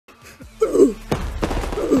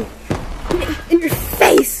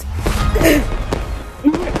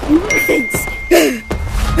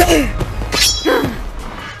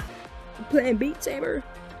Saber.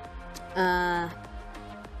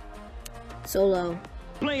 Solo.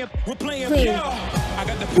 We're playing. Clean. I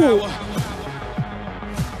got the power.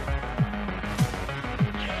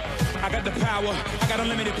 I got the power. I got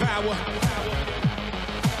unlimited power.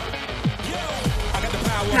 I got the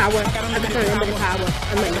power. I got unlimited power.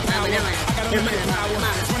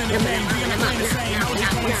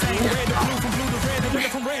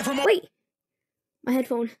 Wait. My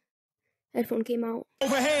headphone came out.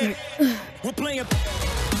 Overhead. We're playing.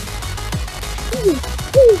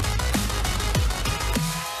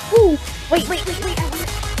 Ooh. Wait.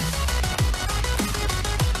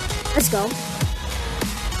 Let's go.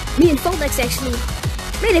 Me and Foldex actually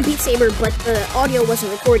made a Beat Saber, but the audio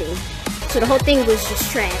wasn't recording. So the whole thing was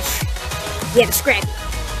just trash. We had to scrap it.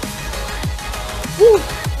 Woo.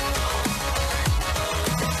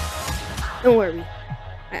 Don't worry.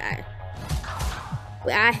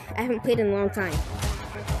 I haven't played in a long time.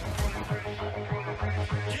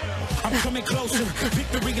 I'm coming closer.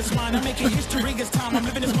 Victory is mine. I'm making history. It's time. I'm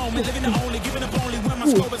living this moment. Living the only. Giving up only when my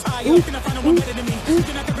score is high. You cannot find no one better than me. You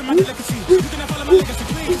cannot cover my legacy. You cannot follow my legacy.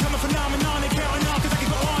 Please. I'm a phenomenon and counting on. Cause I can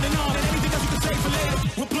go on and anything else you can say for later.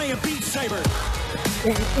 We're playing Beat Saber. I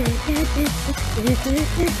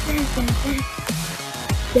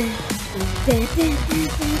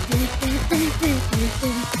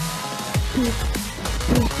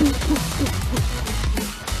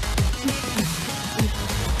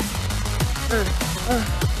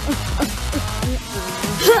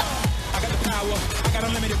got the power. I got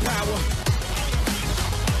unlimited power.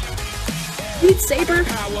 Beat Saber.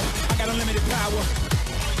 Power. I got unlimited power.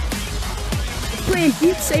 Playing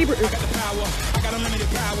Beat Saber. I got the power. I got unlimited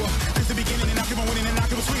power. Since the beginning, and I keep on winning, and I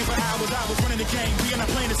keep on swinging for hours. I was running the game. We are not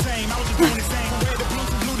playing the same. I was just doing the same. From red to blue,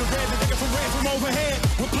 from blue to red, the nigga from red from overhead.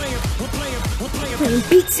 We're playing.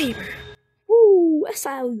 Beat Saber. Ooh, that's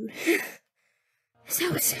how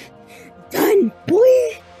it's done,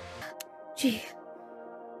 boy. Gee.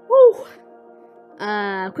 Woo.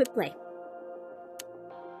 Quick play.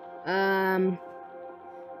 I'm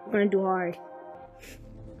gonna do hard.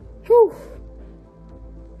 Whew.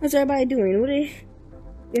 How's everybody doing? You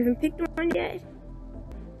haven't picked one yet?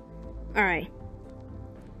 Alright.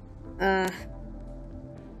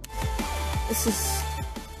 This is,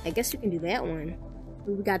 I guess we can do that one.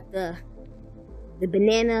 We got the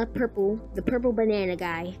purple banana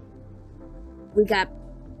guy. We got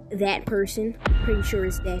that person. Pretty sure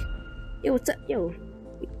is dead. Yo, what's up? Yo.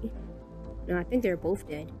 No, I think they're both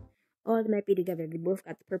dead. Oh, they might be together. They both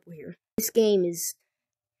got the purple here. This game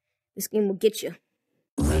will get you.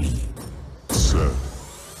 Ready, set.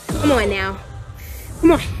 Come on now.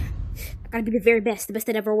 Come on. I gotta be the very best. The best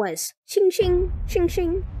that ever was. Shing, shing, shing,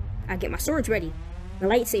 shing. I get my swords ready. My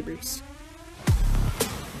lightsabers.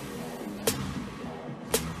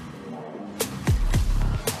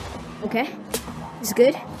 Okay. This is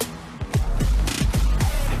good.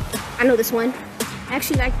 I know this one. I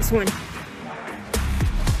actually like this one.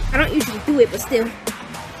 I don't usually do it, but still.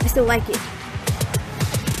 I still like it.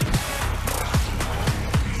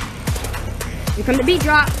 Here come the beat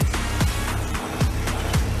drop.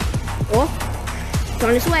 Oh. It's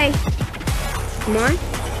on its way. Come on.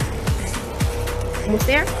 Almost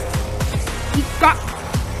there. Beat drop.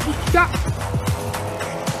 Beat drop.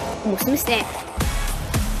 Almost missed that.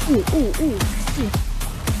 Ooh, ooh, ooh.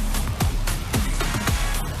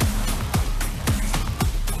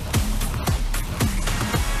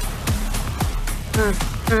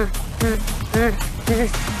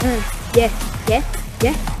 Yeah.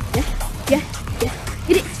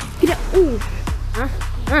 Get it. Ooh.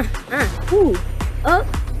 Ooh. Ooh.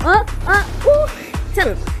 Tell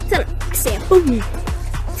him. I said, boom.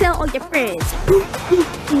 Tell all your friends. Boom.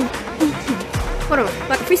 Hold on.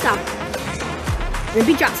 About to freestyle. The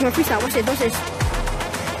beat drops on freestyle. Watch this.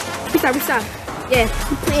 Freestyle. Yeah.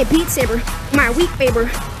 I'm playing Beat Saber. My weak favor.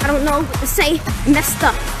 I don't know what to say. Messed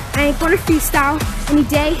up. I ain't gonna freestyle any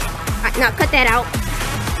day. Now cut that out.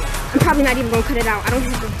 I'm probably not even gonna cut it out. I don't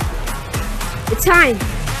have the time.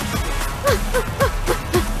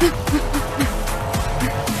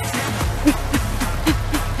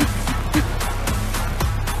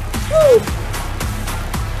 Woo.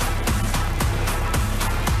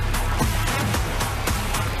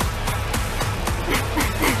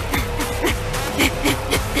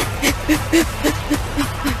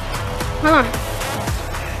 Hold on.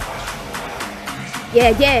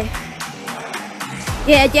 Yeah. Get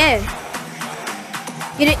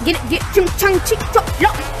it. Chung, chick, chop,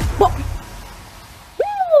 lock. Woo!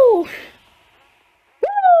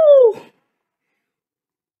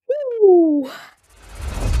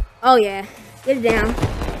 Oh yeah. Get it down.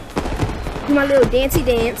 Do my little dancey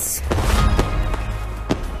dance.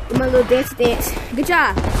 Do my little dance. Good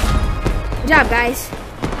job. Good job, guys.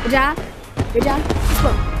 Good job. Good job. Fist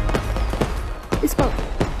bump. Fist bump.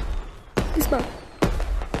 Fist bump.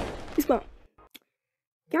 Fist bump.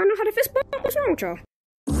 Y'all know how to fist bump? What's wrong with y'all?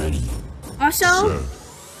 Ready. Also,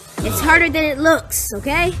 it's harder than it looks,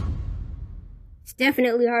 okay? It's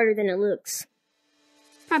definitely harder than it looks.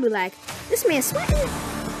 Probably like, this man's sweating.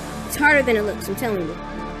 It's harder than it looks, I'm telling you.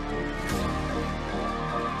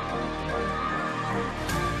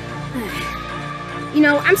 You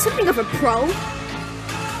know, I'm something of a pro.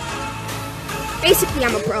 Basically,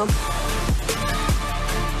 I'm a pro.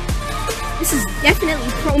 This is definitely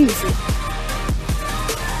pro music.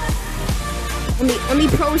 Only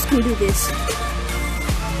pros can do this.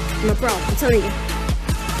 I'm a pro, I'm telling you.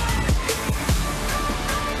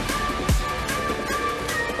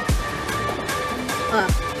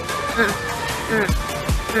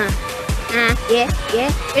 Yeah.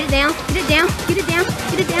 Get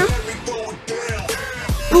it down.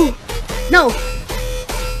 Ooh, no.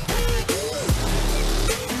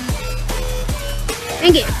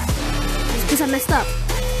 Dang it. It's because I messed up.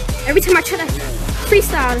 Every time I try to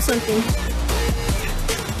freestyle or something,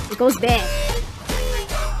 it goes bad.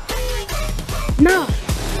 No.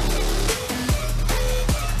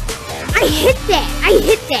 I hit that.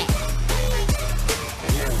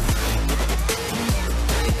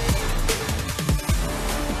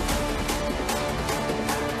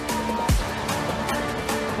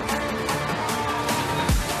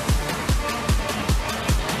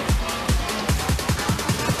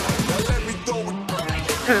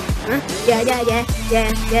 Yeah.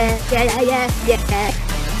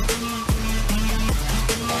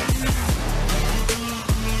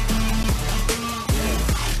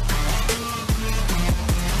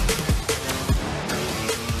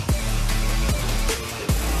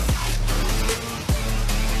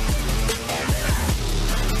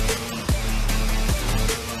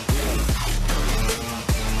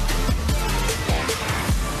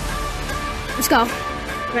 Let's go.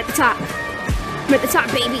 We're at the top. I'm at the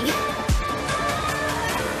top, baby.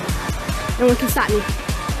 No one can stop me.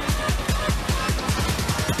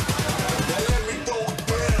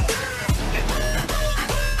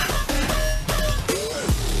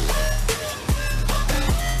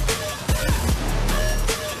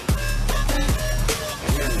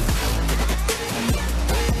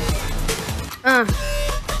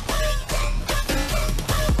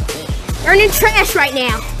 Burning trash right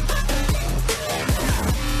now.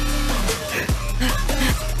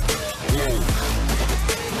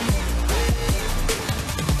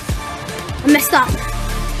 I messed up.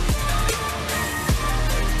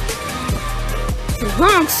 It's a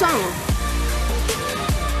long song.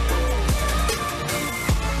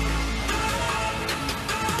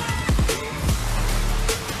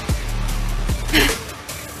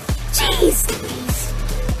 Jeez.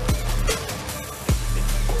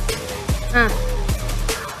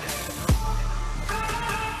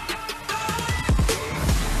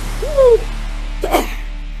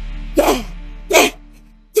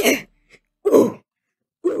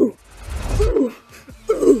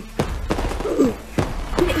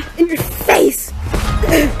 In your face!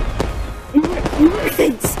 In your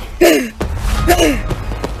face!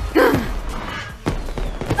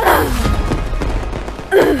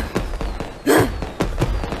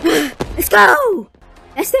 Let's go!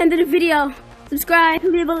 That's the end of the video. Subscribe,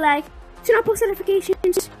 leave a like, turn on post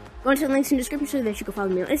notifications. Go into the links in the description so that you can follow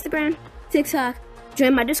me on Instagram, TikTok,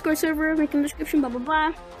 join my Discord server, link in the description, blah blah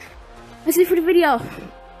blah. That's it for the video.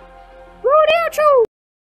 Woo,